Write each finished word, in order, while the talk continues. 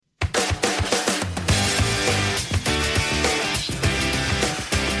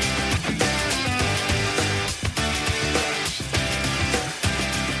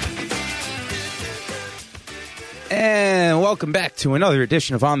welcome back to another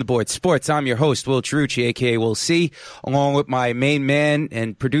edition of On the Board Sports. I'm your host, Will Chirucci, a.k.a. Will C., along with my main man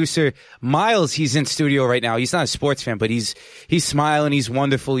and producer, Miles. He's in studio right now. He's not a sports fan, but he's smiling. He's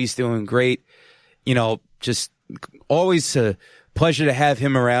wonderful. He's doing great. You know, just always a pleasure to have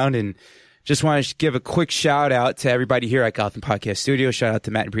him around. And just want to give a quick shout-out to everybody here at Gotham Podcast Studio. Shout out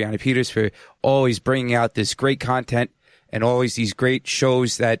to Matt and Brianna Peters for always bringing out this great content and always these great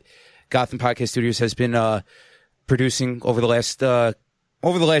shows that Gotham Podcast Studios has been producing over the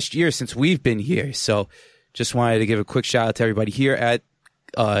last year since we've been here. So just wanted to give a quick shout out to everybody here at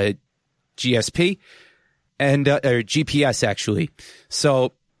GSP and or GPS actually.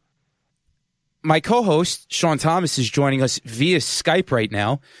 So my co-host Sean Thomas is joining us via Skype right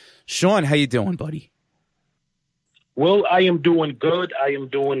now. Sean, how you doing, buddy? Well, I am doing good.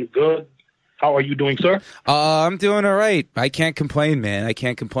 How are you doing, sir? I'm doing all right. I can't complain, man. I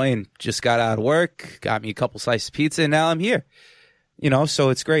can't complain. Just got out of work, got me a couple slices of pizza, and now I'm here. You know,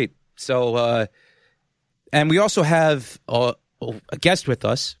 so it's great. So, and we also have a guest with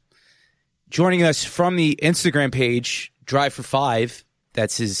us, joining us from the Instagram page, Drive for Five.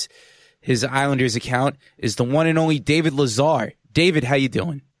 That's his Islanders account, is the one and only David Lazar. David, how you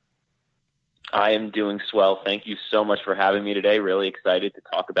doing? I am doing swell. Thank you so much for having me today. Really excited to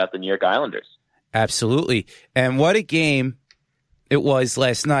talk about the New York Islanders. Absolutely. And what a game it was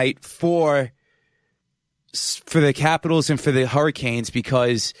last night for the Capitals and for the Hurricanes,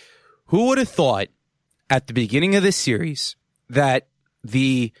 because who would have thought at the beginning of this series that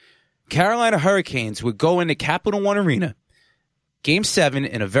the Carolina Hurricanes would go into Capital One Arena, Game 7,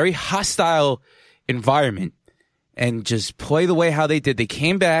 in a very hostile environment and just play the way how they did. They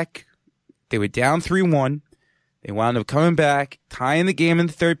came back. They were down 3-1. They wound up coming back, tying the game in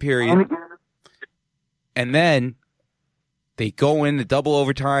the third period. And then they go into double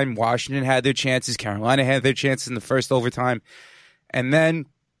overtime. Washington had their chances. Carolina had their chances in the first overtime. And then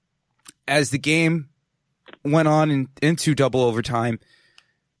as the game went on into double overtime,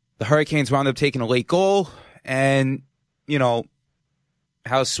 the Hurricanes wound up taking a late goal. And, you know,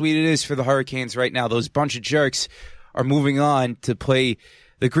 how sweet it is for the Hurricanes right now. Those bunch of jerks are moving on to play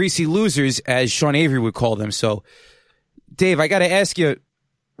the greasy losers, as Sean Avery would call them. So, Dave, I got to ask you,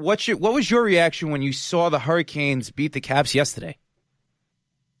 what was your reaction when you saw the Hurricanes beat the Caps yesterday?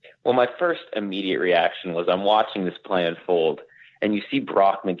 Well, my first immediate reaction was I'm watching this play unfold, and you see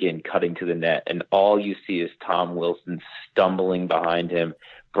Brock McGinn cutting to the net, and all you see is Tom Wilson stumbling behind him.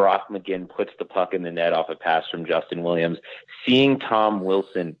 Brock McGinn puts the puck in the net off a pass from Justin Williams. Seeing Tom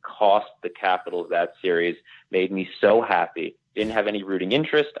Wilson cost the Capitals that series made me so happy. Didn't have any rooting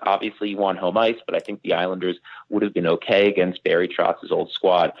interest. Obviously, you want home ice, but I think the Islanders would have been okay against Barry Trotz's old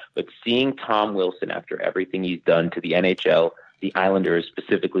squad. But seeing Tom Wilson, after everything he's done to the NHL, the Islanders,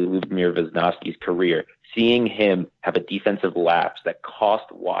 specifically Lubomir Veznovsky's career, seeing him have a defensive lapse that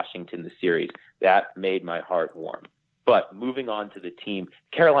cost Washington the series, that made my heart warm. But moving on to the team,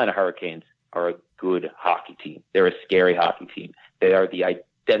 Carolina Hurricanes are a good hockey team. They're a scary hockey team. They are the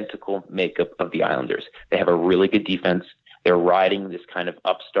identical makeup of the Islanders. They have a really good defense. They're riding this kind of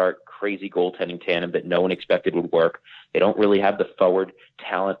upstart, crazy goaltending tandem that no one expected would work. They don't really have the forward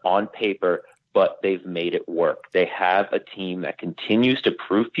talent on paper, but they've made it work. They have a team that continues to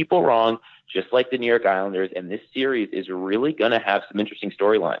prove people wrong, just like the New York Islanders, and this series is really going to have some interesting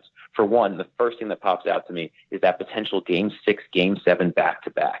storylines. For one, the first thing that pops out to me is that potential Game 6, Game 7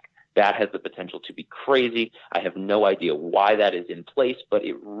 back-to-back. That has the potential to be crazy. I have no idea why that is in place, but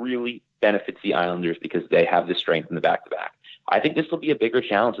it really benefits the Islanders because they have the strength in the back-to-back. I think this will be a bigger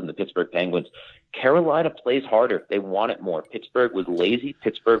challenge than the Pittsburgh Penguins. Carolina plays harder. They want it more. Pittsburgh was lazy.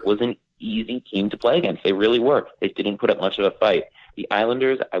 Pittsburgh was an easy team to play against. They really were. They didn't put up much of a fight. The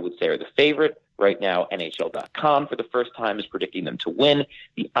Islanders, I would say, are the favorite. Right now, NHL.com for the first time is predicting them to win.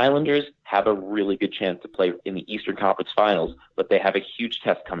 The Islanders have a really good chance to play in the Eastern Conference Finals, but they have a huge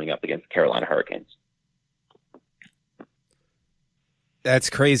test coming up against the Carolina Hurricanes.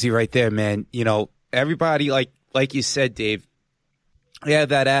 That's crazy right there, man. You know, everybody, like you said, Dave, they had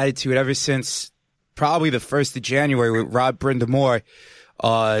that attitude ever since probably the 1st of January with Rob Brind'Amour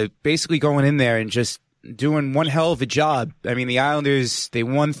basically going in there and just doing one hell of a job. I mean, the Islanders, they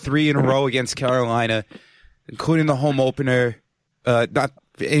won 3 in a row against Carolina, including the home opener, not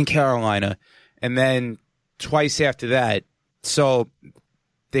in Carolina, and then twice after that. So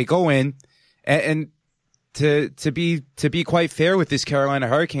they go in, and to be quite fair with this Carolina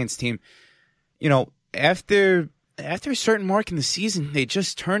Hurricanes team, you know, after a certain mark in the season, they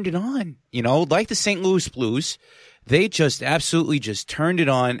just turned it on. You know, like the St. Louis Blues, they just absolutely just turned it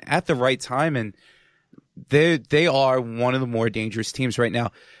on at the right time, and they are one of the more dangerous teams right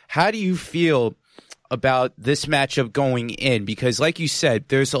now. How do you feel about this matchup going in? Because like you said,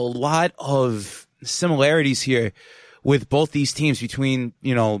 there's a lot of similarities here with both these teams between,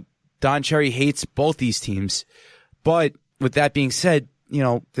 Don Cherry hates both these teams. But with that being said,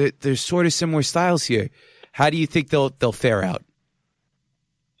 there's sort of similar styles here. How do you think they'll fare out?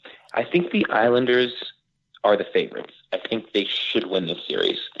 I think the Islanders are the favorites. I think they should win this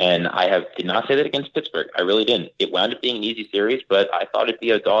series. And did not say that against Pittsburgh. I really didn't. It wound up being an easy series, but I thought it'd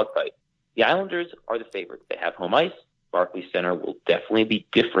be a dogfight. The Islanders are the favorites. They have home ice. Barclays Center will definitely be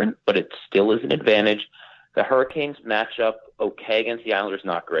different, but it still is an advantage. The Hurricanes match up okay against the Islanders,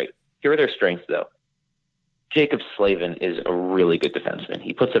 not great. Here are their strengths, though. Jacob Slavin is a really good defenseman.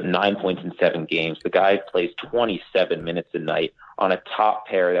 He puts up 9 points in 7 games. The guy plays 27 minutes a night on a top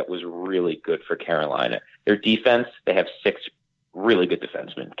pair that was really good for Carolina. Their defense, they have 6 really good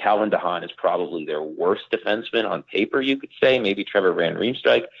defensemen. Calvin DeHaan is probably their worst defenseman on paper, you could say, maybe Trevor Van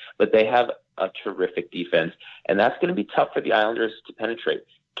Riemsdyk, but they have a terrific defense, and that's going to be tough for the Islanders to penetrate.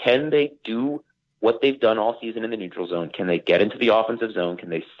 Can they do what they've done all season in the neutral zone? Can they get into the offensive zone? Can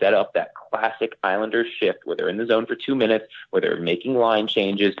they set up that classic Islanders shift where they're in the zone for 2 minutes, where they're making line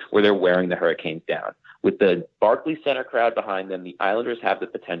changes, where they're wearing the Hurricanes down? With the Barclays Center crowd behind them, the Islanders have the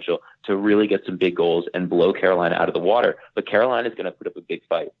potential to really get some big goals and blow Carolina out of the water. But Carolina is going to put up a big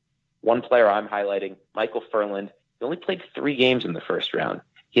fight. One player I'm highlighting, Michael Furland, he only played 3 games in the first round.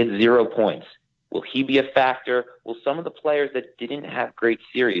 He had 0 points. Will he be a factor? Will some of the players that didn't have great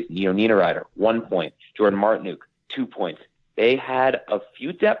series, Niederreiter, 1 point, Jordan Martinook, 2 points. They had a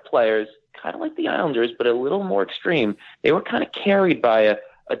few depth players, kind of like the Islanders, but a little more extreme. They were kind of carried by a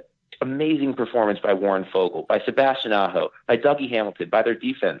amazing performance by Warren Fogle, by Sebastian Aho, by Dougie Hamilton, by their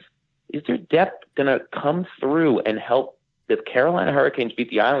defense. Is their depth going to come through and help the Carolina Hurricanes beat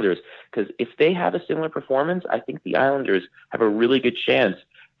the Islanders? Because if they have a similar performance, I think the Islanders have a really good chance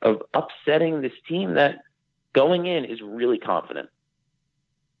of upsetting this team that going in is really confident.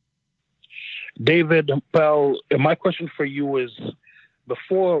 David, Bell, my question for you is,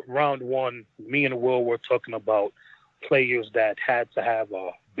 before round 1, me and Will were talking about players that had to have a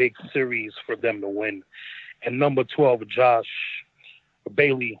big series for them to win. And number 12, Josh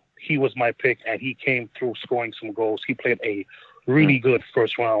Bailey, he was my pick, and he came through scoring some goals. He played a really good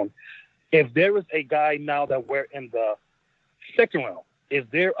first round. If there is a guy now that we're in the second round, is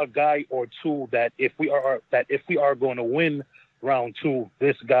there a guy or two that if we are going to win round 2,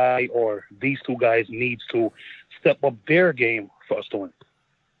 this guy or these 2 guys needs to step up their game for us to win?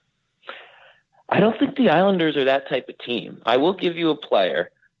 I don't think the Islanders are that type of team. I will give you a player,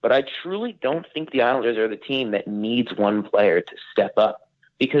 but I truly don't think the Islanders are the team that needs one player to step up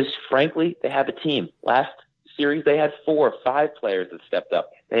because, frankly, they have a team. Last series, they had 4 or 5 players that stepped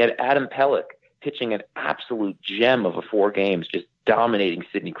up. They had Adam Pelech pitching an absolute gem of 4 games, just dominating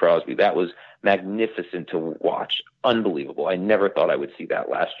Sidney Crosby. That was magnificent to watch. Unbelievable. I never thought I would see that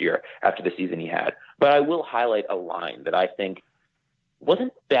last year after the season he had. But I will highlight a line that I think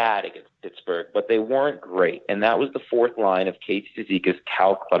wasn't bad against Pittsburgh, but they weren't great. And that was the 4th line of Casey Cizikas,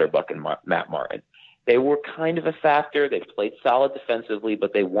 Cal Clutterbuck, and Matt Martin. They were kind of a factor. They played solid defensively,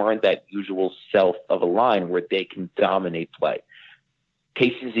 but they weren't that usual self of a line where they can dominate play.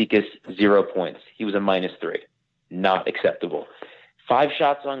 Casey Cizikas, 0 points. He was a -3. Not acceptable. 5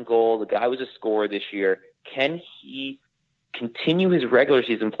 shots on goal. The guy was a scorer this year. Can he continue his regular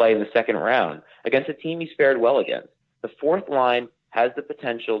season play in the second round against a team he's fared well against? The 4th line has the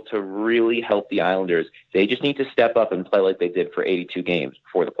potential to really help the Islanders. They just need to step up and play like they did for 82 games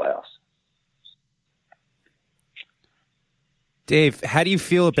before the playoffs. Dave, how do you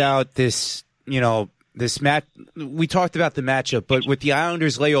feel about this, this match? We talked about the matchup, but with the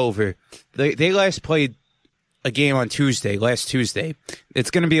Islanders layover, they last played a game on last Tuesday.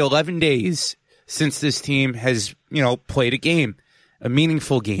 It's going to be 11 days since this team has, played a game, a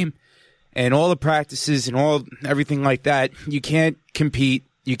meaningful game. And all the practices and everything like that, you can't compete.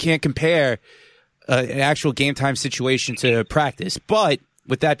 You can't compare an actual game time situation to practice. But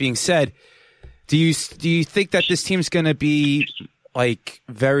with that being said, do you think that this team's going to be like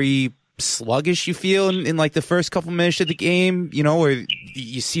very sluggish? You feel in like the first couple minutes of the game, or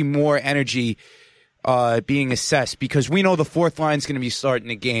you see more energy being assessed? Because we know the 4th line is going to be starting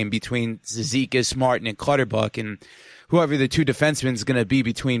the game between Cizikas, Martin, and Clutterbuck, and whoever the 2 defensemen is going to be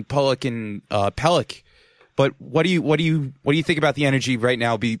between Pulock and Pelech. But what do you think about the energy right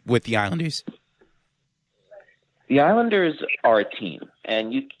now with the Islanders? The Islanders are a team,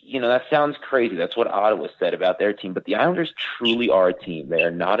 and you know that sounds crazy. That's what Ottawa said about their team, but the Islanders truly are a team. They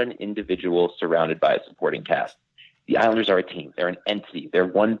are not an individual surrounded by a supporting cast. The Islanders are a team. They're an entity. They're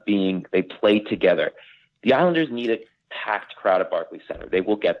one being. They play together. The Islanders need a packed crowd at Barclays Center. They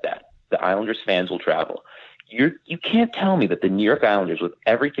will get that. the Islanders fans will travel. You can't tell me that the New York Islanders, with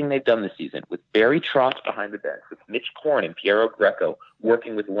everything they've done this season, with Barry Trotz behind the bench, with Mitch Korn and Piero Greco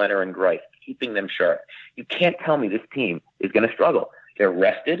working with Leonard and Greif, keeping them sharp, you can't tell me this team is going to struggle. They're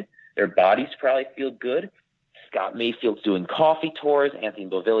rested. Their bodies probably feel good. Scott Mayfield's doing coffee tours. Anthony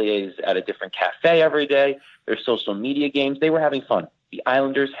Beauvillier's at a different cafe every day. There's social media games. They were having fun. The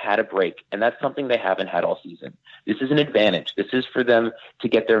Islanders had a break, and that's something they haven't had all season. This is an advantage. This is for them to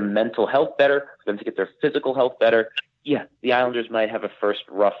get their mental health better, for them to get their physical health better. Yeah, the Islanders might have a first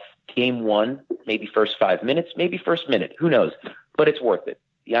rough game one, maybe first 5 minutes, maybe first minute. Who knows? But it's worth it.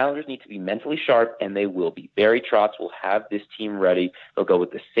 The Islanders need to be mentally sharp, and they will be. Barry Trotz will have this team ready. They'll go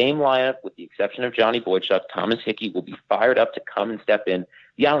with the same lineup, with the exception of Johnny Boychuk. Thomas Hickey will be fired up to come and step in.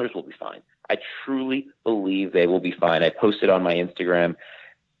 The Islanders will be fine. I truly believe they will be fine. I posted on my Instagram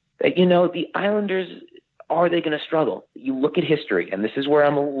that, the Islanders, are they going to struggle? You look at history, and this is where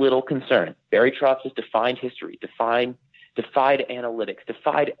I'm a little concerned. Barry Trotz has defined history, defied analytics,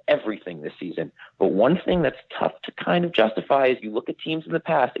 defied everything this season. But one thing that's tough to kind of justify is you look at teams in the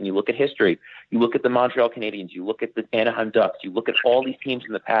past and you look at history. You look at the Montreal Canadiens. You look at the Anaheim Ducks. You look at all these teams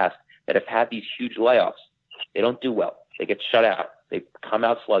in the past that have had these huge layoffs. They don't do well. They get shut out. They come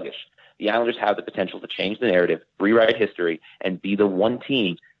out sluggish. The Islanders have the potential to change the narrative, rewrite history, and be the one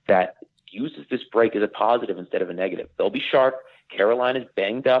team that uses this break as a positive instead of a negative. They'll be sharp. Carolina's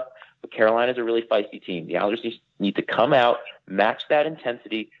banged up, but Carolina's a really feisty team. The Islanders need to come out, match that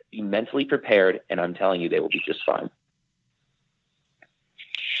intensity, be mentally prepared, and I'm telling you, they will be just fine.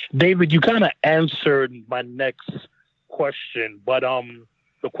 David, you kind of answered my next question, but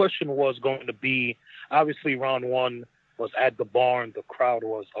the question was going to be, obviously round one was at the barn. The crowd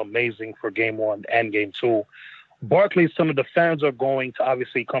was amazing for game one and game two. Barclays, some of the fans are going to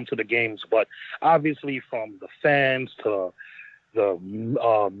obviously come to the games, but obviously from the fans to the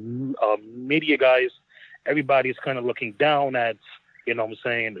media guys, everybody's kind of looking down at,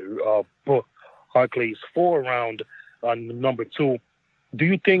 Barclays 4 round number 2. Do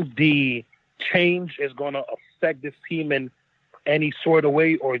you think the change is going to affect this team in any sort of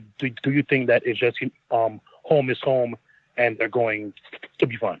way, or do you think that it's just home is home and they're going to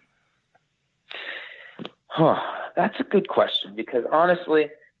be fine? That's a good question, because honestly,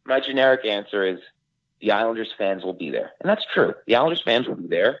 my generic answer is the Islanders fans will be there. And that's true. The Islanders fans will be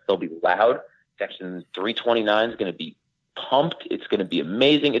there. They'll be loud. Section 329 is going to be pumped. It's going to be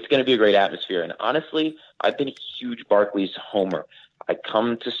amazing. It's going to be a great atmosphere. And honestly, I've been a huge Barclays homer. I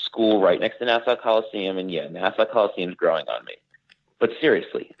come to school right next to Nassau Coliseum, and Nassau Coliseum is growing on me. But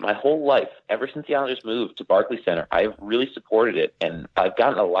seriously, my whole life, ever since the Islanders moved to Barclays Center, I've really supported it, and I've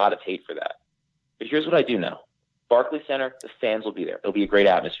gotten a lot of hate for that. But here's what I do know. Barclays Center, the fans will be there. There'll be a great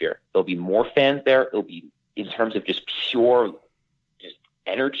atmosphere. There'll be more fans there. It'll be, in terms of just pure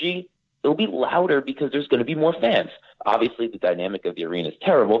energy, it'll be louder because there's going to be more fans. Obviously, the dynamic of the arena is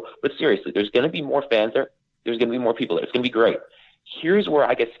terrible, but seriously, there's going to be more fans there. There's going to be more people there. It's going to be great. Here's where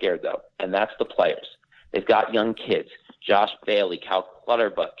I get scared, though, and that's the players. They've got young kids. Josh Bailey, Cal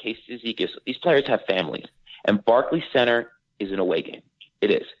Clutterbuck, Casey Zizekas. These players have families, and Barclays Center is an away game.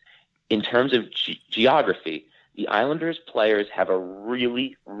 It is. In terms of geography, the Islanders players have a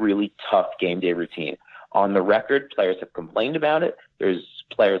really, really tough game day routine. On the record, players have complained about it. There's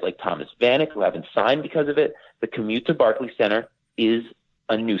players like Thomas Vanek who haven't signed because of it. The commute to Barclays Center is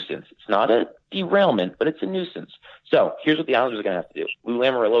a nuisance. It's not a derailment, but it's a nuisance. So here's what the Islanders are going to have to do. Lou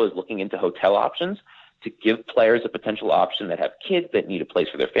Lamoriello is looking into hotel options to give players a potential option that have kids that need a place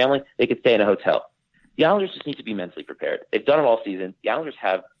for their family. They could stay in a hotel. The Islanders just need to be mentally prepared. They've done it all season. The Islanders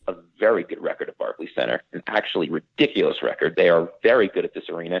have a very good record at Barclays Center, an actually ridiculous record. They are very good at this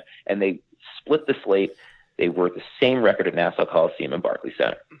arena, and they split the slate. They were the same record at Nassau Coliseum and Barclays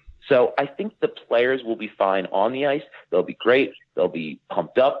Center. So I think the players will be fine on the ice. They'll be great. They'll be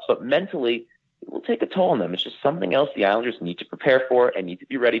pumped up, but mentally it will take a toll on them. It's just something else the Islanders need to prepare for and need to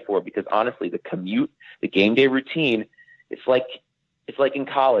be ready for, because honestly, the commute, the game day routine, it's like in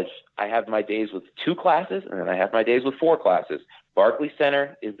college. I have my days with 2 classes, and then I have my days with 4 classes. Barclays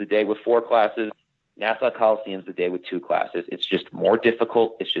Center is the day with 4 classes. Nassau Coliseum is the day with 2 classes. It's just more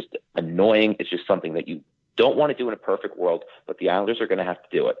difficult. It's just annoying. It's just something that you don't want to do in a perfect world, but the Islanders are going to have to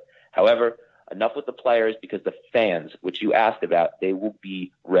do it. However, enough with the players, because the fans, which you asked about, they will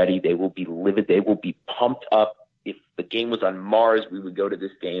be ready. They will be livid. They will be pumped up. If the game was on Mars, we would go to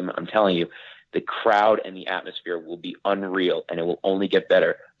this game. I'm telling you, the crowd and the atmosphere will be unreal, and it will only get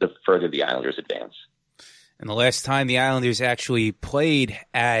better the further the Islanders advance. And the last time the Islanders actually played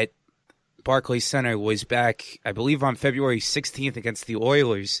at Barclays Center was back, I believe, on February 16th against the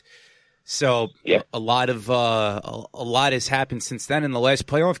Oilers. So Yep. a lot has happened since then. And the last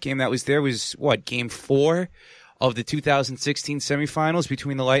playoff game that was there was Game 4 of the 2016 semifinals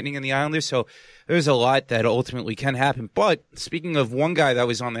between the Lightning and the Islanders. So there's a lot that ultimately can happen. But speaking of one guy that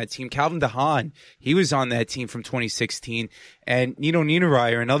was on that team, Calvin DeHaan, he was on that team from 2016, and Nino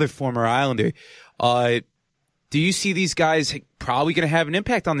Niederreiter, another former Islander. Do you see these guys probably going to have an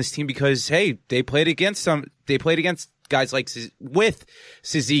impact on this team because, hey, they played against guys like with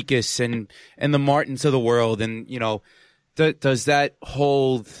Cizikas and the Martins of the world, and does that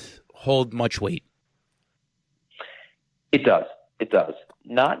hold much weight? It does. It does.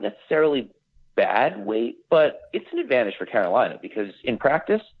 Not necessarily bad weight, but it's an advantage for Carolina because in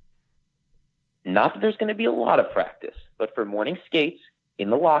practice, not that there's going to be a lot of practice, but for morning skates in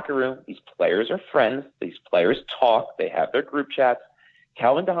the locker room, these players are friends. These players talk. They have their group chats.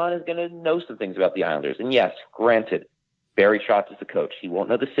 Calvin DeHaan is going to know some things about the Islanders. And yes, granted, Barry Trotz is the coach. He won't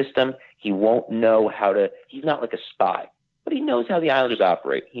know the system. He won't know he's not like a spy, but he knows how the Islanders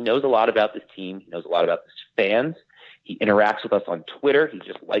operate. He knows a lot about this team. He knows a lot about his fans. He interacts with us on Twitter. He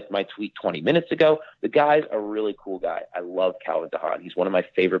just liked my tweet 20 minutes ago. The guy's a really cool guy. I love Calvin DeHaan. He's one of my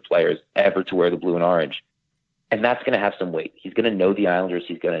favorite players ever to wear the blue and orange. And that's going to have some weight. He's going to know the Islanders.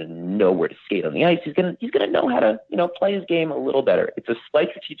 He's going to know where to skate on the ice. He's going to know how to, play his game a little better. It's a slight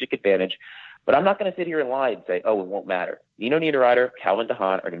strategic advantage, but I'm not going to sit here and lie and say, oh, it won't matter. Nino Niederreiter, Calvin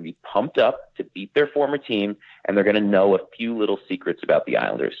DeHaan are going to be pumped up to beat their former team, and they're going to know a few little secrets about the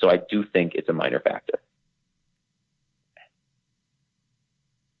Islanders. So I do think it's a minor factor.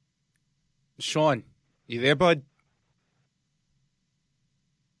 Sean, you there, bud?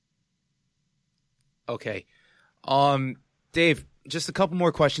 Okay. Dave, just a couple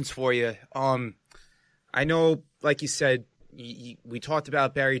more questions for you. I know, like you said, we talked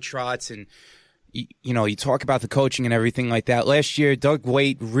about Barry Trotz and, you talk about the coaching and everything like that. Last year, Doug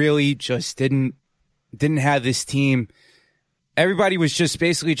Weight really just didn't have this team. Everybody was just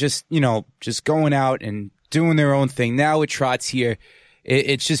basically just going out and doing their own thing. Now with Trotz here,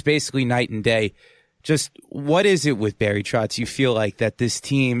 it's just basically night and day. Just what is it with Barry Trotz? You feel like that this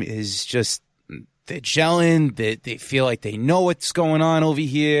team is just, they're gelling, they feel like they know what's going on over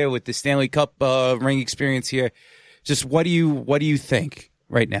here with the Stanley Cup ring experience here. Just what do you think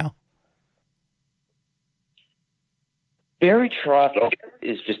right now? Barry Trotz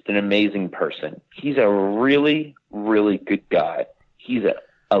is just an amazing person. He's a really, really good guy. He's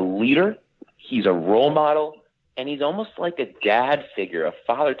a leader. He's a role model. And he's almost like a dad figure, a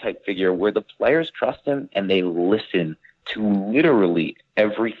father-type figure, where the players trust him and they listen to literally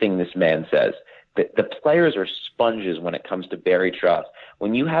everything this man says. The players are sponges when it comes to Barry Trotz.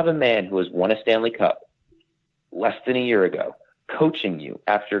 When you have a man who has won a Stanley Cup less than a year ago, coaching you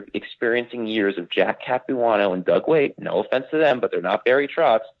after experiencing years of Jack Capuano and Doug Weight, no offense to them, but they're not Barry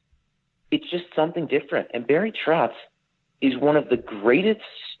Trotz, it's just something different. And Barry Trotz is one of the greatest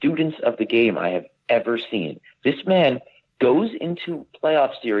students of the game I have ever seen. This man goes into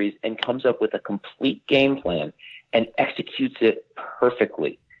playoff series and comes up with a complete game plan and executes it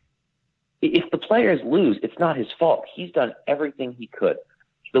perfectly. If the players lose, it's not his fault. He's done everything he could.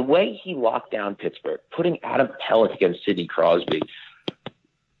 The way he locked down Pittsburgh, putting Adam Pelech against Sidney Crosby,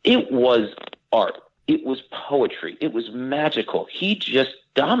 it was art. It was poetry. It was magical. He just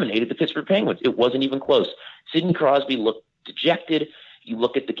dominated the Pittsburgh Penguins. It wasn't even close. Sidney Crosby looked dejected. You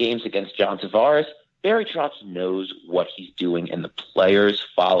look at the games against John Tavares, Barry Trotz knows what he's doing, and the players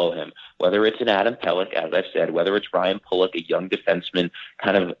follow him. Whether it's an Adam Pelech, as I've said, whether it's Ryan Pulock, a young defenseman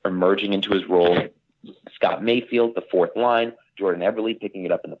kind of emerging into his role, Scott Mayfield, the fourth line, Jordan Eberle picking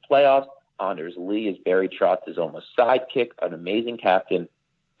it up in the playoffs, Anders Lee is Barry Trotz's almost sidekick, an amazing captain.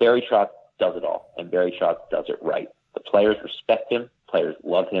 Barry Trotz does it all, and Barry Trotz does it right. The players respect him, players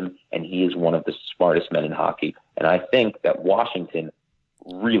love him, and he is one of the smartest men in hockey. And I think that Washington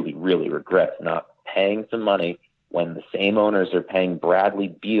really, really regrets not paying some money when the same owners are paying Bradley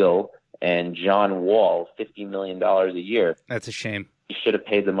Beal and John Wall $50 million a year. That's a shame. You should have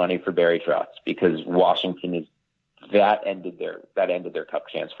paid the money for Barry Trotz because Washington is that ended their cup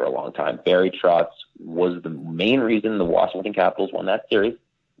chance for a long time. Barry Trotz was the main reason the Washington Capitals won that series,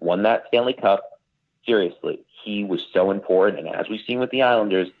 won that Stanley Cup. Seriously, he was so important. And as we've seen with the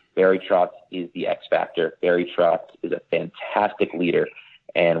Islanders, Barry Trotz is the X factor. Barry Trotz is a fantastic leader.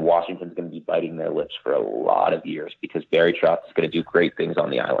 And Washington's going to be biting their lips for a lot of years because Barry Trotz is going to do great things on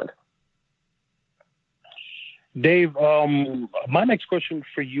the island. Dave, my next question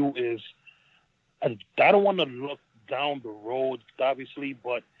for you is, I don't want to look down the road, obviously,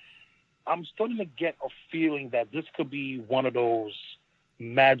 but I'm starting to get a feeling that this could be one of those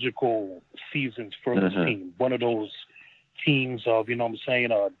magical seasons for this team, one of those teams of, you know what I'm saying,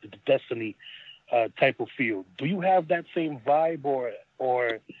 the Destiny type of feel. Do you have that same vibe,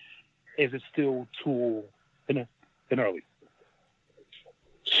 or is it still too early?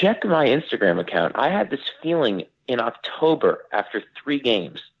 Check my Instagram account. I had this feeling in October after 3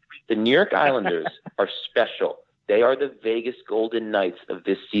 games. The New York Islanders are special. They are the Vegas Golden Knights of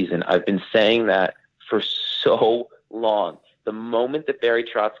this season. I've been saying that for so long. The moment that Barry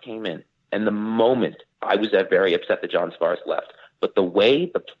Trotz came in, and the moment I was very upset that John Tavares left, but the way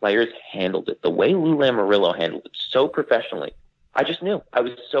the players handled it, the way Lou Lamoriello handled it so professionally, I just knew. I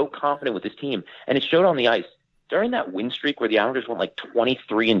was so confident with this team, and it showed on the ice. During that win streak where the Islanders went like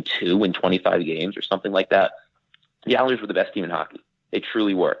 23-2 in 25 games or something like that, the Islanders were the best team in hockey. They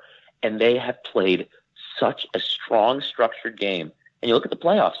truly were. And they have played such a strong, structured game. And you look at the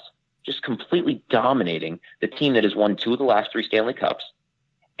playoffs, just completely dominating the team that has won 2 of the last 3 Stanley Cups.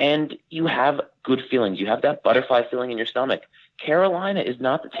 And you have good feelings. You have that butterfly feeling in your stomach. Carolina is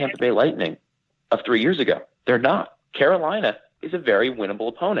not the Tampa Bay Lightning of 3 years ago. They're not. Carolina is a very winnable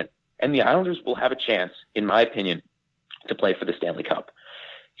opponent. And the Islanders will have a chance, in my opinion, to play for the Stanley Cup.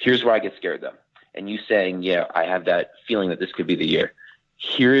 Here's where I get scared, though. And you saying, yeah, I have that feeling that this could be the year.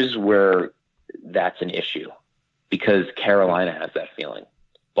 Here's where that's an issue. Because Carolina has that feeling.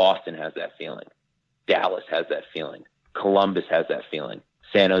 Boston has that feeling. Dallas has that feeling. Columbus has that feeling.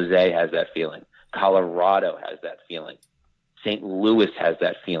 San Jose has that feeling. Colorado has that feeling. St. Louis has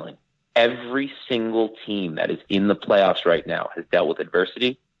that feeling. Every single team that is in the playoffs right now has dealt with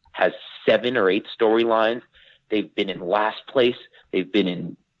adversity, has 7 or 8 storylines. They've been in last place. They've been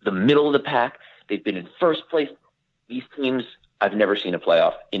in the middle of the pack. They've been in first place. These teams, I've never seen a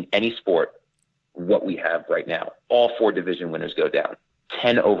playoff in any sport what we have right now. All 4 division winners go down.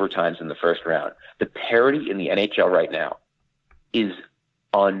 10 overtimes in the first round. The parity in the NHL right now is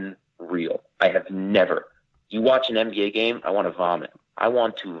unreal. I have never. You watch an NBA game, I want to vomit. I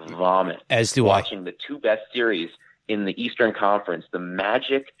want to vomit. As do watching the 2 best series in the Eastern Conference, the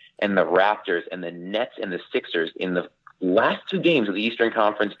Magic and the Raptors, and the Nets and the Sixers in the last 2 games of the Eastern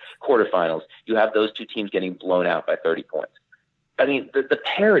Conference quarterfinals. You have those 2 teams getting blown out by 30 points. I mean, the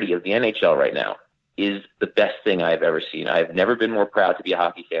parity of the NHL right now is the best thing I've ever seen. I've never been more proud to be a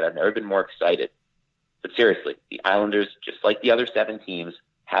hockey fan. I've never been more excited. But seriously, the Islanders, just like the other 7 teams,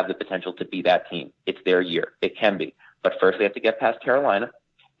 have the potential to be that team. It's their year. It can be. But first they have to get past Carolina.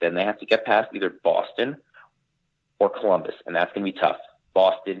 Then they have to get past either Boston or Columbus, and that's going to be tough.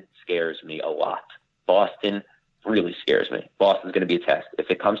 Boston scares me a lot. Boston really scares me. Boston's going to be a test. If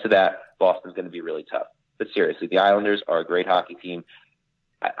it comes to that, Boston's going to be really tough. But seriously, the Islanders are a great hockey team.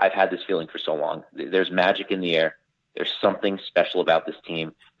 I've had this feeling for so long. There's magic in the air. There's something special about this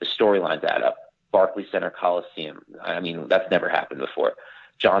team. The storylines add up. Barclays Center Coliseum. I mean, that's never happened before.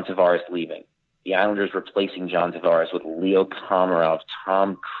 John Tavares leaving. The Islanders replacing John Tavares with Leo Komarov,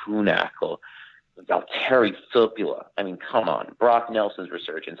 Tom Kuhnhackl, Valtteri Filppula. I mean, come on. Brock Nelson's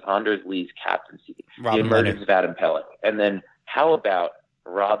resurgence, Anders Lee's captaincy, the emergence of Adam Pelech. And then how about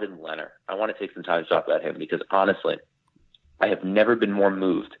Robin Lehner? I want to take some time to talk about him because, honestly, I have never been more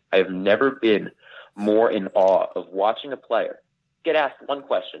moved. I have never been more in awe of watching a player get asked one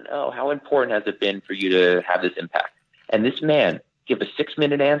question. Oh, how important has it been for you to have this impact? And this man give a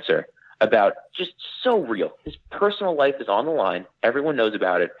 6-minute answer about just so real. His personal life is on the line. Everyone knows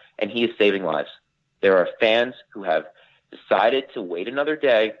about it, and he is saving lives. There are fans who have decided to wait another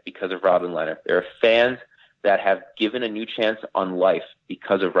day because of Robin Lehner. There are fans that have given a new chance on life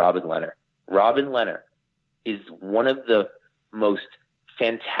because of Robin Lehner. Robin Lehner is one of the most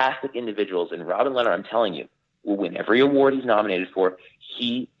fantastic individuals, and Robin Lehner, I'm telling you, will win every award he's nominated for.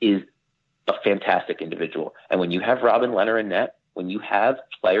 He is a fantastic individual. And when you have Robin Lehner in net, when you have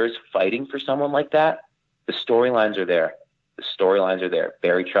players fighting for someone like that, the storylines are there. The storylines are there.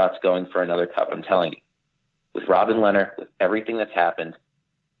 Barry Trotz going for another cup. I'm telling you, with Robin Lehner, with everything that's happened,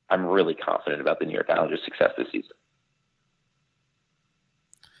 I'm really confident about the New York Islanders' success this season.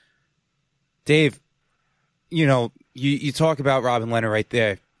 Dave, you talk about Robin Lehner right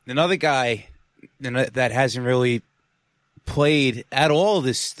there. Another guy that hasn't really played at all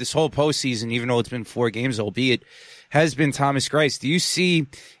this whole postseason, even though it's been 4 games, albeit, has been Thomas Greiss. Do you see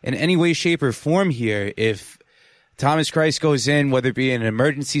in any way, shape, or form here if Thomas Greiss goes in, whether it be in an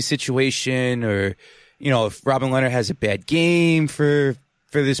emergency situation or, if Robin Lehner has a bad game for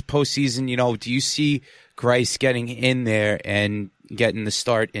this postseason, do you see Greiss getting in there and getting the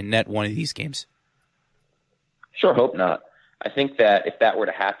start in net one of these games? Sure hope not. I think that if that were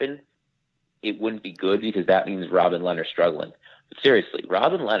to happen, it wouldn't be good because that means Robin Lehner struggling. But seriously,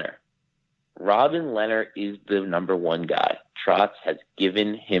 Robin Lehner Robin Leonard is the number one guy. Trotz has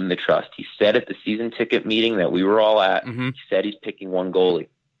given him the trust. He said at the season ticket meeting that we were all at, he said he's picking one goalie,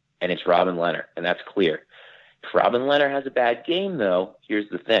 and it's Robin Leonard, and that's clear. If Robin Leonard has a bad game, though, here's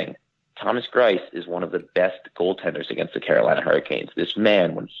the thing. Thomas Greiss is one of the best goaltenders against the Carolina Hurricanes. This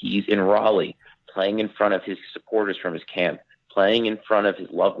man, when he's in Raleigh, playing in front of his supporters from his camp, playing in front of his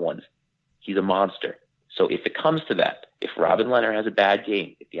loved ones, he's a monster. So if it comes to that, if Robin Leonard has a bad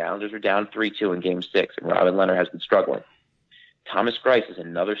game, if the Islanders are down 3-2 in Game 6 and Robin Leonard has been struggling, Thomas Greiss is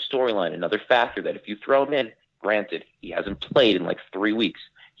another storyline, another factor that if you throw him in, granted, he hasn't played in like 3 weeks.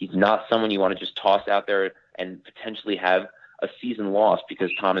 He's not someone you want to just toss out there and potentially have a season lost because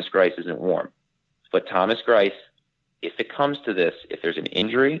Thomas Greiss isn't warm. But Thomas Greiss, if it comes to this, if there's an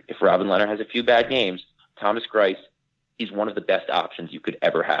injury, if Robin Leonard has a few bad games, Thomas Greiss, he's one of the best options you could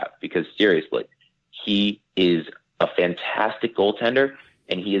ever have because seriously, he is a fantastic goaltender,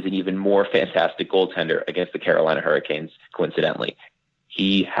 and he is an even more fantastic goaltender against the Carolina Hurricanes, coincidentally.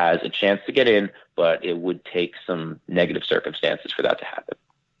 He has a chance to get in, but it would take some negative circumstances for that to happen.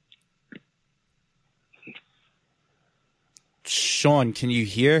 Sean, can you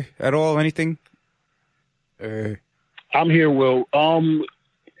hear at all anything? I'm here, Will.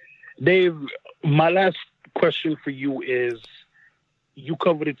 Dave, my last question for you is, you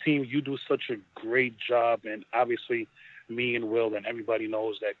cover the team. You do such a great job, and obviously me and Will and everybody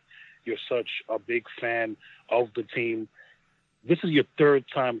knows that you're such a big fan of the team. This is your third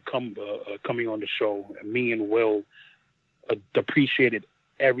time coming on the show, and me and Will appreciate it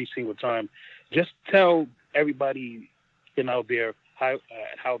every single time. Just tell everybody out there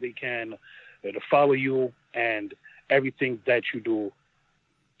how they can to follow you and everything that you do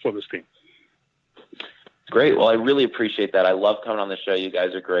for this team. Great. Well, I really appreciate that. I love coming on the show. You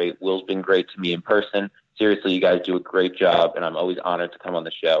guys are great. Will's been great to me in person. Seriously, you guys do a great job, and I'm always honored to come on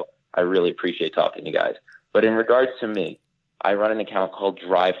the show. I really appreciate talking to you guys. But in regards to me, I run an account called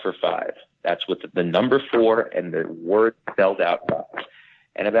Drive for Five. That's with the number 4 and the word spelled out.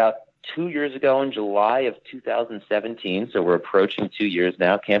 And about 2 years ago in July of 2017, so we're approaching 2 years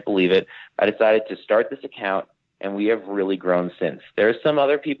now, can't believe it, I decided to start this account, and we have really grown since. There are some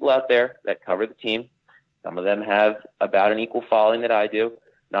other people out there that cover the team. Some of them have about an equal following that I do,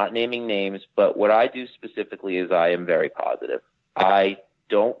 not naming names, but what I do specifically is I am very positive. I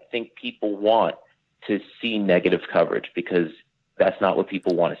don't think people want to see negative coverage because that's not what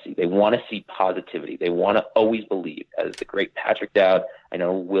people want to see. They want to see positivity. They want to always believe. As the great Patrick Dowd, I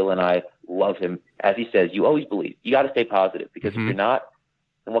know Will and I love him. As he says, you always believe. You got to stay positive because if you're not,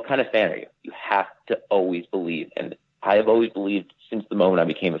 then what kind of fan are you? You have to always believe. And I have always believed since the moment I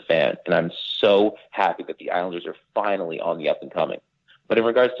became a fan, and I'm so happy that the Islanders are finally on the up and coming. But in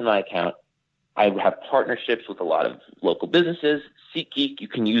regards to my account, I have partnerships with a lot of local businesses. SeatGeek, you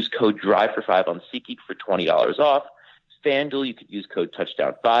can use code DRIVE45 on SeatGeek for $20 off. FanDuel, you could use code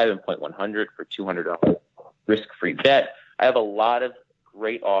Touchdown5 and .100 for $200 risk-free bet. I have a lot of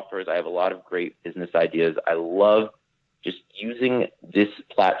great offers. I have a lot of great business ideas. I love just using this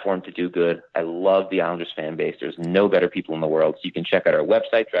platform to do good. I love the Islanders fan base. There's no better people in the world. So you can check out our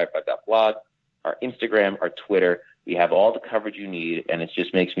website, drive5.blog, our Instagram, our Twitter. We have all the coverage you need, and it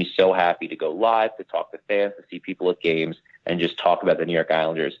just makes me so happy to go live, to talk to fans, to see people at games, and just talk about the New York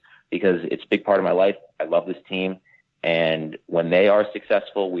Islanders because it's a big part of my life. I love this team, and when they are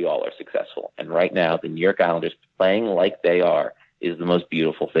successful, we all are successful. And right now, the New York Islanders playing like they are is the most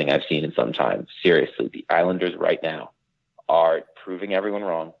beautiful thing I've seen in some time. Seriously, the Islanders right now are proving everyone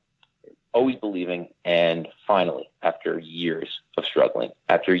wrong, always believing, and finally, after years of struggling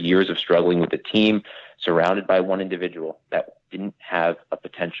with a team surrounded by one individual that didn't have a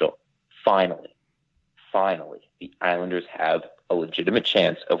potential, finally, the Islanders have a legitimate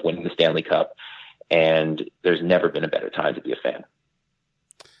chance of winning the Stanley Cup, and there's never been a better time to be a fan.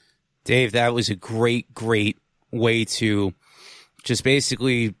 Dave, that was a great way to just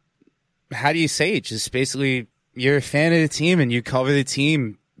basically, how do you say it? Just basically, you're a fan of the team and you cover the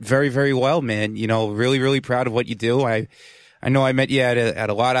team very, very well, man. You know, really, really proud of what you do. I know I met you at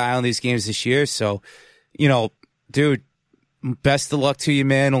a lot of Islanders games this year. So, you know, dude, best of luck to you,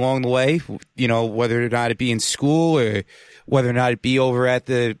 man, along the way. You know, whether or not it be in school or whether or not it be over at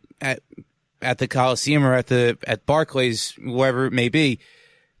the Coliseum or at Barclays, wherever it may be.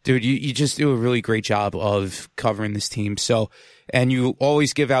 Dude, you just do a really great job of covering this team. So, and you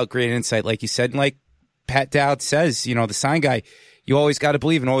always give out great insight, like you said, and like Pat Dowd says, you know, the sign guy, you always got to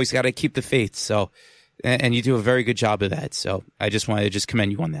believe and always got to keep the faith. So, and you do a very good job of that. So I just wanted to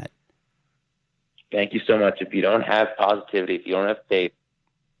commend you on that. Thank you so much. If you don't have positivity, if you don't have faith,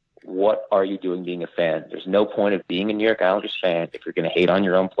 what are you doing being a fan? There's no point of being a New York Islanders fan if you're going to hate on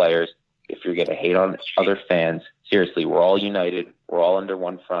your own players, if you're going to hate on other fans, seriously, we're all united. We're all under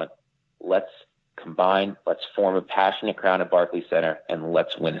one front. Let's combine. Let's form a passionate crowd at Barclays Center, and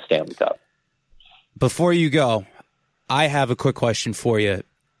let's win the Stanley Cup. Before you go, I have a quick question for you.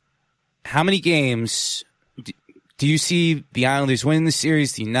 How many games do you see the Islanders winning the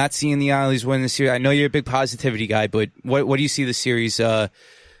series? Do you not see the Islanders winning the series? I know you're a big positivity guy, but what do you see the series? What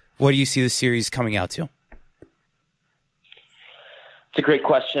do you see the series coming out to? It's a great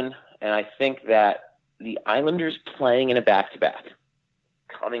question, and I think that the Islanders playing in a back-to-back,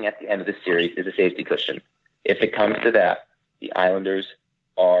 coming at the end of the series, is a safety cushion. If it comes to that, the Islanders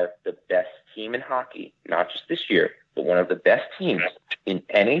are the best team in hockey, not just this year, but one of the best teams in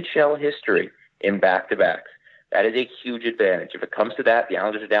NHL history in back-to-backs. That is a huge advantage. If it comes to that, the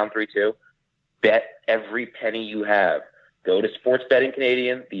Islanders are down 3-2. Bet every penny you have. Go to Sports Betting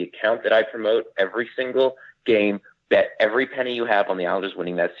Canadian, the account that I promote every single game. Bet every penny you have on the Islanders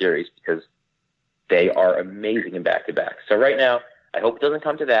winning that series because they are amazing in back-to-back. So right now, I hope it doesn't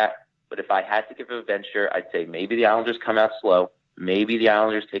come to that, but if I had to give a venture, I'd say maybe the Islanders come out slow. Maybe the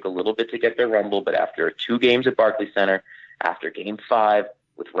Islanders take a little bit to get their rumble, but after 2 games at Barclays Center, after Game 5,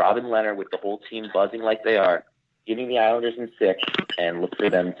 with Robin Leonard, with the whole team buzzing like they are, giving the Islanders in 6, and look for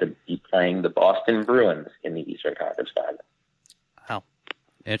them to be playing the Boston Bruins in the Eastern Conference Finals. Wow.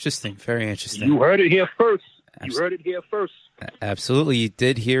 Interesting. Very interesting. You heard it here first. You heard it here first. Absolutely. You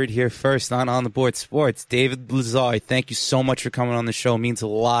did hear it here first on the Board Sports. David Lazar, thank you so much for coming on the show. It means a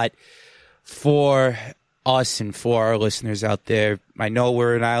lot for us and for our listeners out there. I know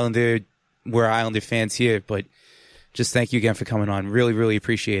we're Islander fans here, but just thank you again for coming on. Really, really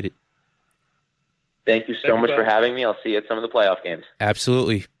appreciate it. Thank you so much for having me. I'll see you at some of the playoff games.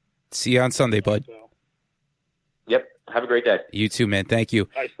 Absolutely. See you on Sunday, bud. Yep. Have a great day. You too, man. Thank you.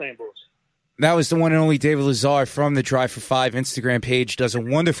 All right, same, Bruce. That was the one and only David Lazar from the Drive for 5 Instagram page. Does a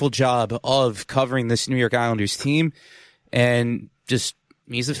wonderful job of covering this New York Islanders team. And just,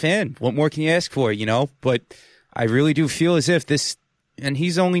 he's a fan. What more can you ask for, But I really do feel as if this, and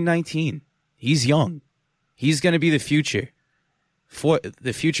he's only 19. He's young. He's going to be the future. For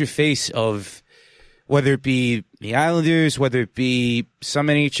the future face of whether it be the Islanders, whether it be some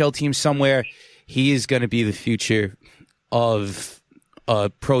NHL team somewhere, he is going to be the future of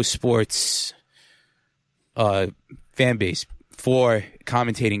pro sports fan base for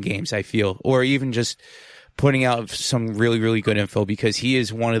commentating games, I feel, or even just putting out some really, really good info because he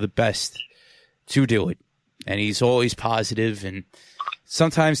is one of the best to do it. And he's always positive, and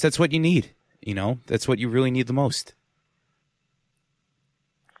sometimes that's what you need. That's what you really need the most.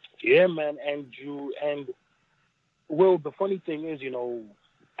 Yeah, man, and Will, the funny thing is,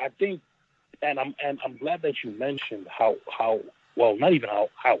 I think, and I'm glad that you mentioned how well, not even how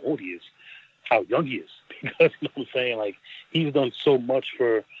old he is, how young he is, because you know what I'm saying, like he's done so much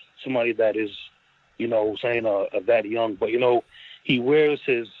for somebody that is, that young, but he wears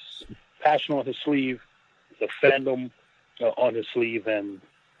his passion on his sleeve, the fandom on his sleeve, and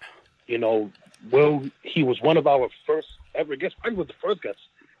Will, he was one of our first ever guests. I was the first guest.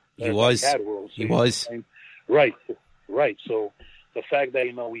 He was. Right. So the fact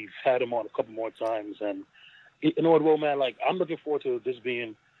that, we've had him on a couple more times, and you know what, Will, man, like I'm looking forward to this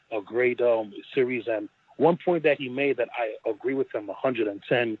being a great series. And one point that he made that I agree with him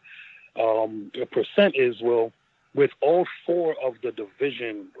 110% is, Will, with all 4 of the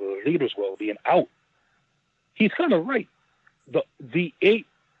division leaders, Will, being out, he's kind of right. The 8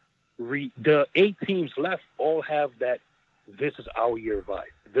 teams left all have that this is our year vibe.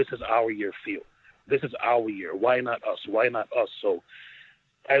 This is our year feel. This is our year. Why not us? Why not us? So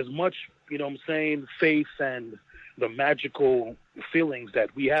as much, faith and the magical feelings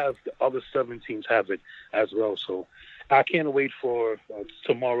that we have, the other 7 teams have it as well. So I can't wait for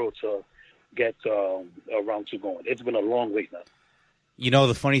tomorrow to get round 2 going. It's been a long wait now.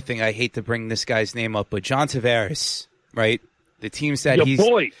 The funny thing, I hate to bring this guy's name up, but John Tavares, right? The teams that Your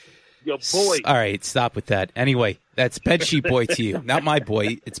boy. All right, stop with that. Anyway, that's Bedsheet Boy to you. Not my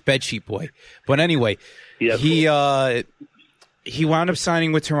boy. It's Bedsheet Boy. But anyway, he wound up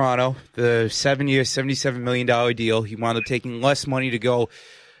signing with Toronto, the 7-year, $77 million deal. He wound up taking less money to go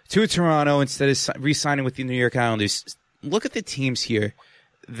to Toronto instead of re-signing with the New York Islanders. Look at the teams here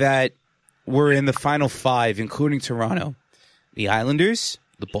that were in the Final 5, including Toronto. The Islanders,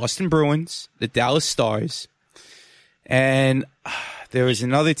 the Boston Bruins, the Dallas Stars, and there was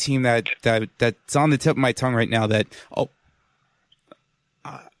another team that's on the tip of my tongue right now there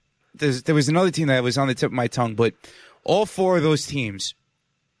was another team that was on the tip of my tongue, but all 4 of those teams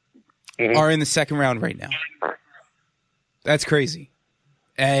are in the second round right now. That's crazy.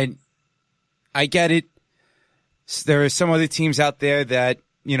 And I get it. There are some other teams out there that,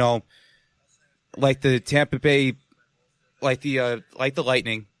 like the Tampa Bay, like the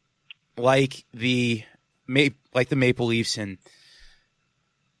Lightning, like the Maple Leafs, and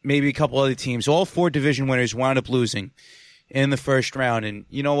maybe a couple other teams, all 4 division winners wound up losing in the first round. And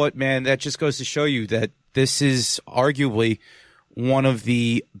you know what, man? That just goes to show you that this is arguably one of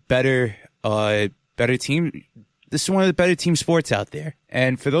the better team. This is one of the better team sports out there.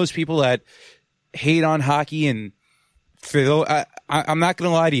 And for those people that hate on hockey, and for those, I'm not going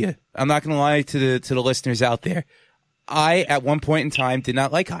to lie to you. I'm not going to lie to the listeners out there. I, at one point in time, did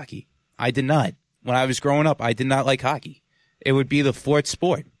not like hockey. I did not. When I was growing up, I did not like hockey. It would be the fourth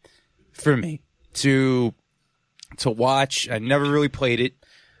sport for me to watch. I never really played it.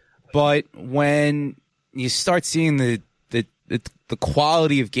 But when you start seeing the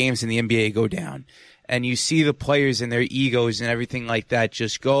quality of games in the NBA go down, and you see the players and their egos and everything like that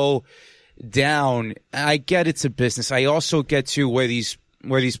just go down, I get it's a business. I also get to where these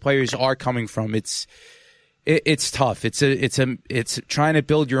players are coming from. It's tough. It's trying to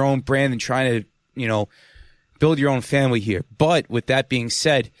build your own brand and trying to, build your own family here. But with that being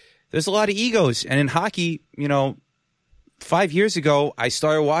said, there's a lot of egos. And in hockey, 5 years ago, I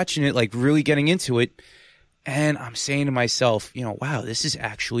started watching it, like really getting into it. And I'm saying to myself, wow, this is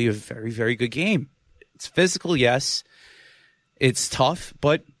actually a very, very good game. It's physical, yes. It's tough,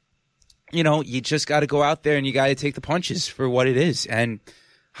 but, you just got to go out there and you got to take the punches for what it is. And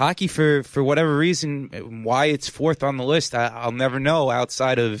hockey, for whatever reason, why it's fourth on the list, I'll never know,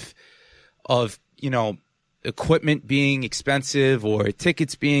 outside of equipment being expensive or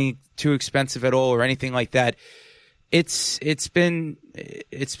tickets being too expensive at all or anything like that. It's been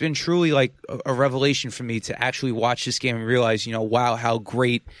truly like a revelation for me to actually watch this game and realize, wow, how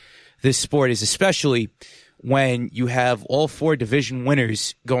great this sport is, especially when you have all 4 division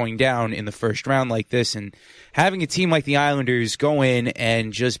winners going down in the first round like this, and having a team like the Islanders go in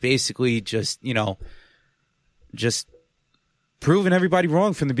and just basically just proving everybody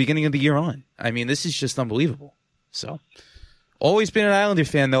wrong from the beginning of the year on. I mean, this is just unbelievable. So, always been an Islander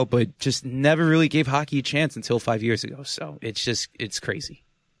fan, though, but just never really gave hockey a chance until 5 years ago. So, it's crazy.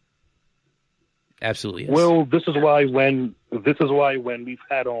 Absolutely is. Well, this is why when we've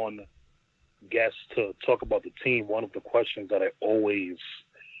had on guests to talk about the team, one of the questions that I always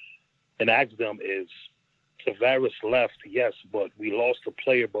ask them is, Tavares left, yes, but we lost a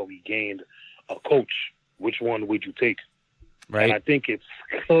player, but we gained a coach. Which one would you take? Right. And I think it's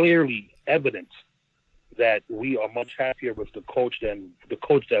clearly evident that we are much happier with the coach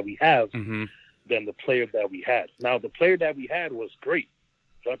that we have than the player that we had. Now, the player that we had was great.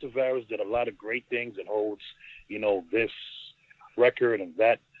 John Tavares did a lot of great things and holds, this record and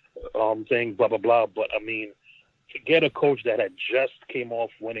that thing, blah, blah, blah. But, I mean, to get a coach that had just came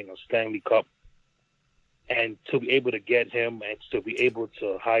off winning a Stanley Cup and to be able to get him and to be able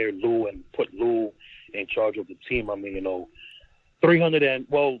to hire Lou and put Lou in charge of the team, I mean, 300 and,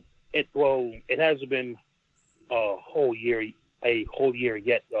 it hasn't been a whole year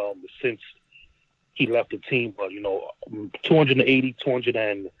yet since he left the team, but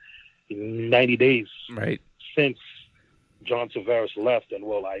 290 days right since John Tavares left, and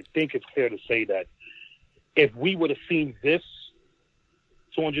I think it's fair to say that if we would have seen this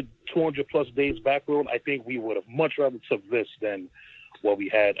 200 plus days back road, I think we would have much rather took this than what we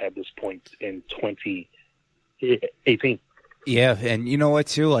had at this point in 2018. Yeah, and you know what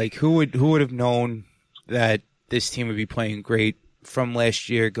too? Like, who would have known that this team would be playing great from last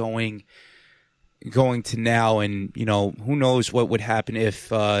year going to now? And who knows what would happen if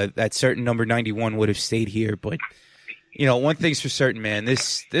that certain number 91 would have stayed here? But one thing's for certain, man.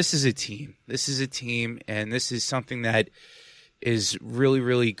 This is a team. This is a team, and this is something that is really,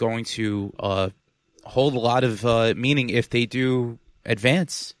 really going to hold a lot of meaning if they do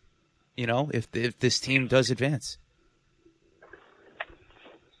advance. If this team does advance.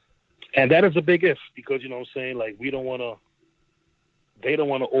 And that is a big if, because they don't want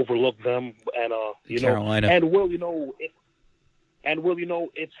to overlook them, and Carolina.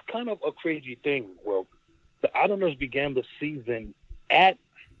 It's kind of a crazy thing. Well, the Islanders began the season at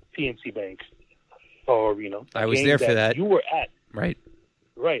PNC Bank, or I was there for that. You were at, right,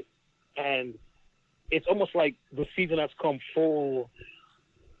 and it's almost like the season has come full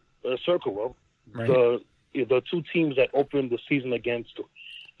circle. Well, right. The two teams that opened the season against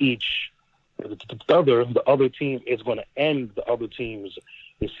the other team is going to end the other team's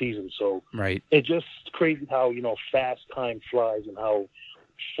season. So right. It's just crazy how fast time flies and how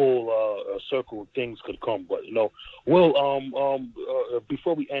full circle things could come. But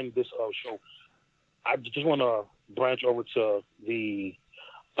before we end this show, I just want to branch over to the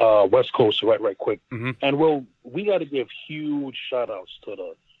West Coast right quick. Mm-hmm. And we got to give huge shout outs to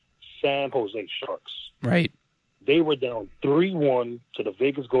the San Jose Sharks. Right. They were down 3-1 to the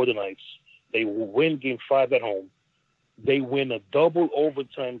Vegas Golden Knights. They win Game 5 at home. They win a double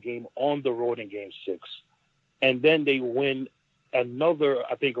overtime game on the road in Game 6. And then they win another,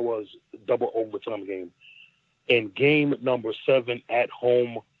 I think it was, double overtime game in Game number 7 at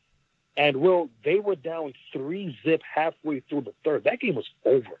home. And, Will, they were down 3-0 halfway through the third. That game was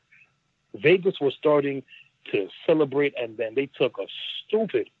over. Vegas was starting to celebrate, and then they took a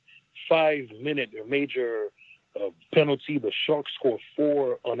stupid 5-minute major penalty. The Sharks scored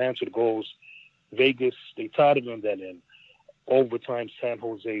 4 unanswered goals. Vegas, they tied it, and then in overtime, San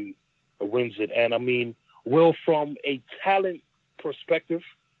Jose wins it. And, I mean, Will, from a talent perspective,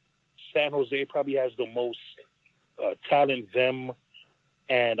 San Jose probably has the most talent, them,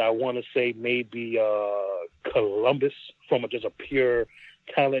 and I want to say maybe Columbus from just a pure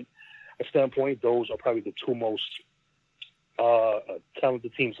talent standpoint. Those are probably the two most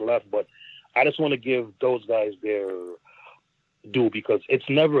talented teams left. But I just want to give those guys their due, because it's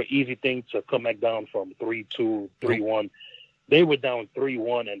never an easy thing to come back down from 3-2, 3-1. They were down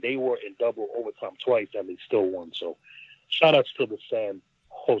 3-1, and they were in double overtime twice, and they still won. So shout outs to the San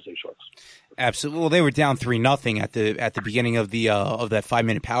Jose Sharks. Absolutely. Well, they were down 3-0 at the beginning of the of that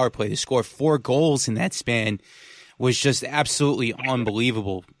 5-minute power play. To score 4 goals in that span was just absolutely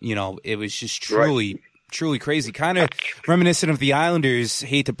unbelievable. You know, it was just truly crazy. Kind of reminiscent of the Islanders.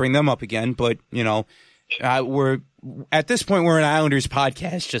 Hate to bring them up again, but you know, we're at this point we're an Islanders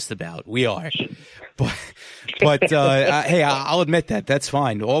podcast. Just about we are, but hey, I'll admit that's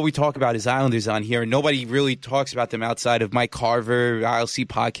fine. All we talk about is Islanders on here, and nobody really talks about them outside of Mike Carver, ILC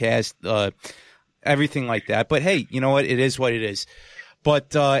podcast, everything like that. But hey, you know what? It is what it is.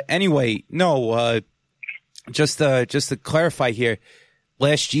 But anyway, no. Just to clarify here,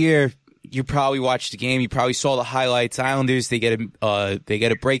 last year you probably watched the game. You probably saw the highlights. Islanders, they get a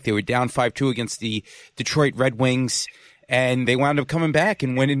break. They were down 5-2 against the Detroit Red Wings, and they wound up coming back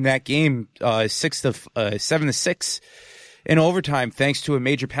and winning that game 7-6 in overtime, thanks to a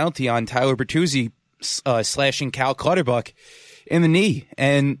major penalty on Tyler Bertuzzi slashing Cal Clutterbuck in the knee.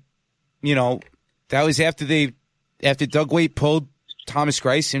 And you know, that was after Doug Weight pulled Thomas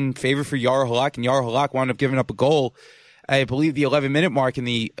Greiss in favor for Jaro Halak, and Jaro Halak wound up giving up a goal, I believe the 11-minute mark in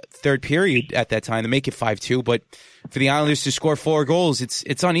the third period at that time to make it 5-2. But for the Islanders to score 4 goals,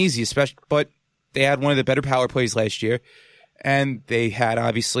 it's uneasy, especially. But they had one of the better power plays last year, and they had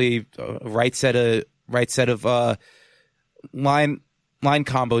obviously a right set of line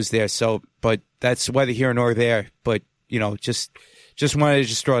combos there. So, but that's whether here nor there. But you know, just wanted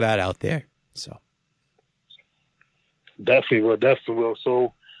to throw that out there. So. Definitely will.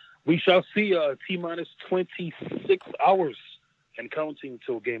 So we shall see T-minus 26 hours and counting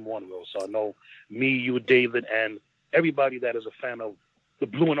till Game 1, Will. So I know me, you, David, and everybody that is a fan of the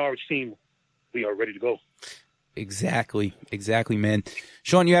blue and orange team, we are ready to go. Exactly, man.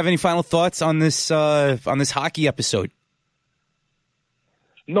 Sean, you have any final thoughts on this hockey episode?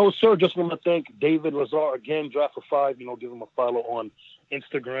 No, sir. Just want to thank David Lazar again, Draft for 5. You know, give him a follow on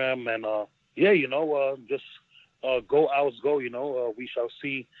Instagram, and just. Go Owls go, you know. We shall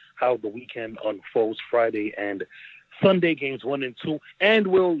see how the weekend unfolds. Friday and Sunday games 1 and 2. And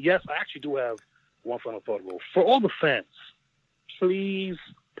Will, yes, I actually do have one final thought, Will. For all the fans, please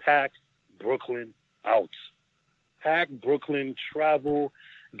pack Brooklyn out. Pack Brooklyn, travel,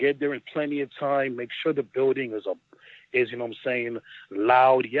 get there in plenty of time. Make sure the building is you know what I'm saying,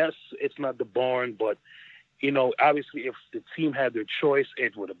 loud. Yes, it's not the barn, but you know, obviously if the team had their choice,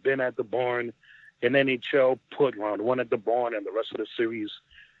 it would have been at the barn. In NHL, put round 1 at the barn and the rest of the series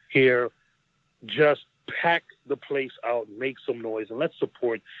here. Just pack the place out, make some noise, and let's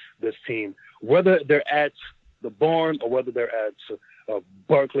support this team. Whether they're at the barn or whether they're at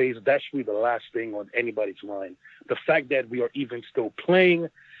Barclays, that should be the last thing on anybody's mind. The fact that we are even still playing,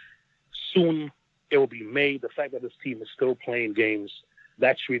 soon it will be May. The fact that this team is still playing games,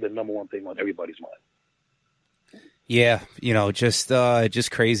 that should be the number one thing on everybody's mind. Yeah, you know, just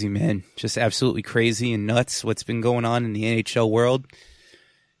crazy, man. Just absolutely crazy and nuts what's been going on in the NHL world.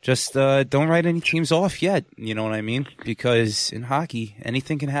 Just don't write any teams off yet, you know what I mean? Because in hockey,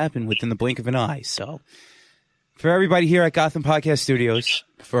 anything can happen within the blink of an eye. So for everybody here at Gotham Podcast Studios,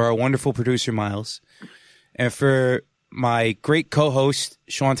 for our wonderful producer, Miles, and for my great co-host,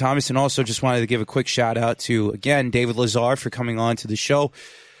 Sean Thomas, and also just wanted to give a quick shout-out to, again, David Lazar for coming on to the show.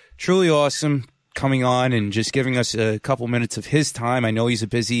 Truly awesome. Coming on and just giving us a couple minutes of his time. I know he's a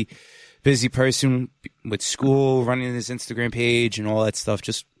busy person with school, running his Instagram page and all that stuff.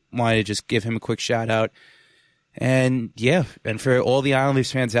 Just wanted to just give him a quick shout out. And yeah, and for all the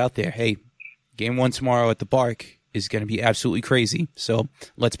Islanders fans out there, hey, Game 1 tomorrow at the Bark. is going to be absolutely crazy. So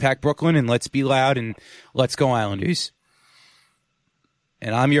let's pack Brooklyn and let's be loud and let's go Islanders.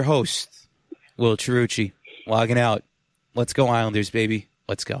 And I'm your host, Will Chiarucci, logging out. Let's go Islanders, baby.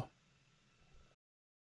 Let's go.